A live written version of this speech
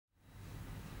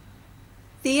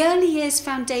The early years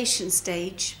foundation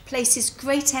stage places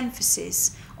great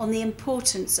emphasis on the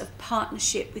importance of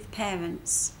partnership with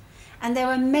parents, and there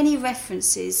are many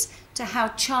references to how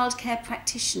childcare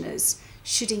practitioners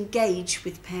should engage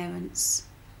with parents.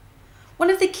 One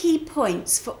of the key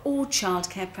points for all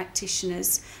childcare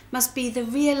practitioners must be the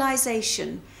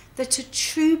realisation that a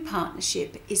true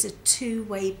partnership is a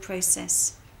two-way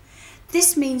process.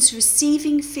 This means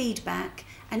receiving feedback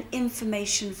and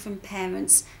information from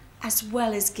parents as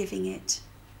well as giving it.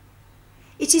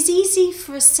 It is easy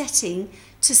for a setting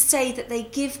to say that they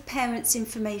give parents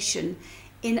information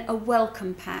in a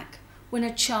welcome pack when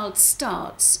a child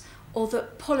starts, or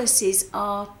that policies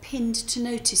are pinned to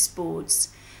notice boards,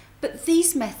 but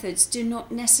these methods do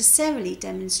not necessarily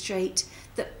demonstrate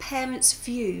that parents'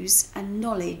 views and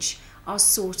knowledge are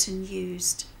sought and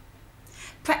used.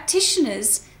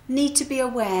 Practitioners need to be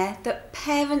aware that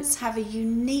parents have a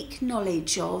unique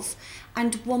knowledge of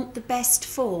and want the best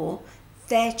for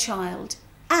their child,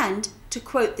 and, to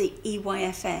quote the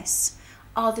EYFS,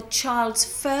 are the child's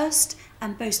first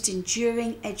and most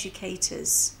enduring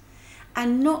educators,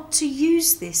 and not to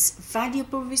use this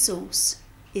valuable resource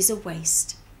is a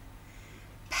waste.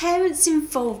 Parents'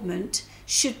 involvement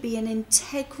should be an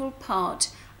integral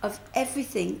part of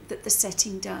everything that the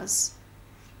setting does.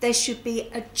 There should be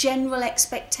a general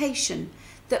expectation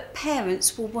that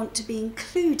parents will want to be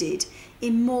included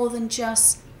in more than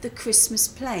just the Christmas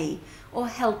play or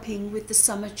helping with the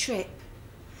summer trip.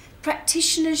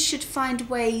 Practitioners should find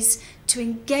ways to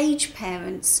engage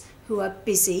parents who are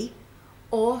busy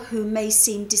or who may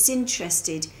seem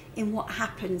disinterested in what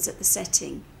happens at the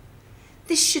setting.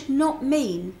 This should not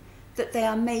mean that they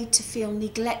are made to feel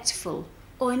neglectful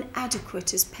or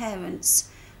inadequate as parents,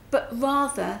 but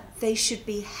rather they should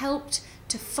be helped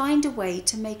to find a way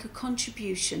to make a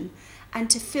contribution and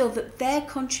to feel that their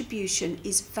contribution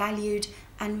is valued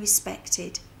and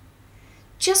respected.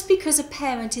 Just because a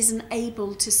parent isn't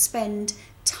able to spend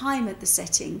time at the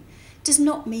setting does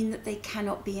not mean that they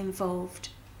cannot be involved.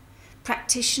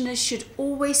 Practitioners should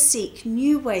always seek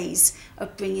new ways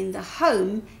of bringing the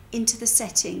home into the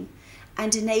setting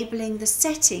and enabling the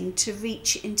setting to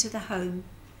reach into the home.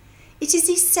 It is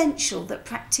essential that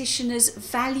practitioners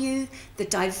value the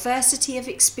diversity of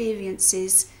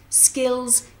experiences,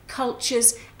 skills,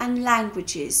 cultures and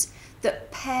languages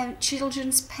that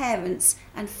children's parents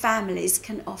and families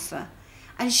can offer,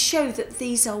 and show that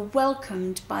these are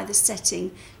welcomed by the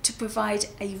setting to provide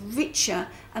a richer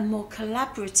and more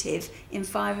collaborative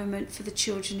environment for the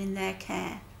children in their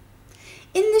care.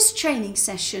 In this training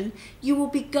session, you will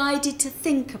be guided to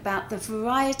think about the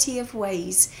variety of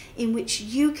ways in which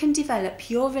you can develop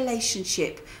your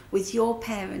relationship with your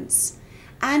parents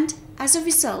and, as a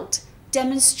result,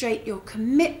 demonstrate your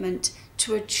commitment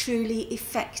to a truly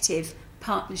effective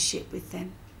partnership with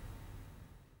them.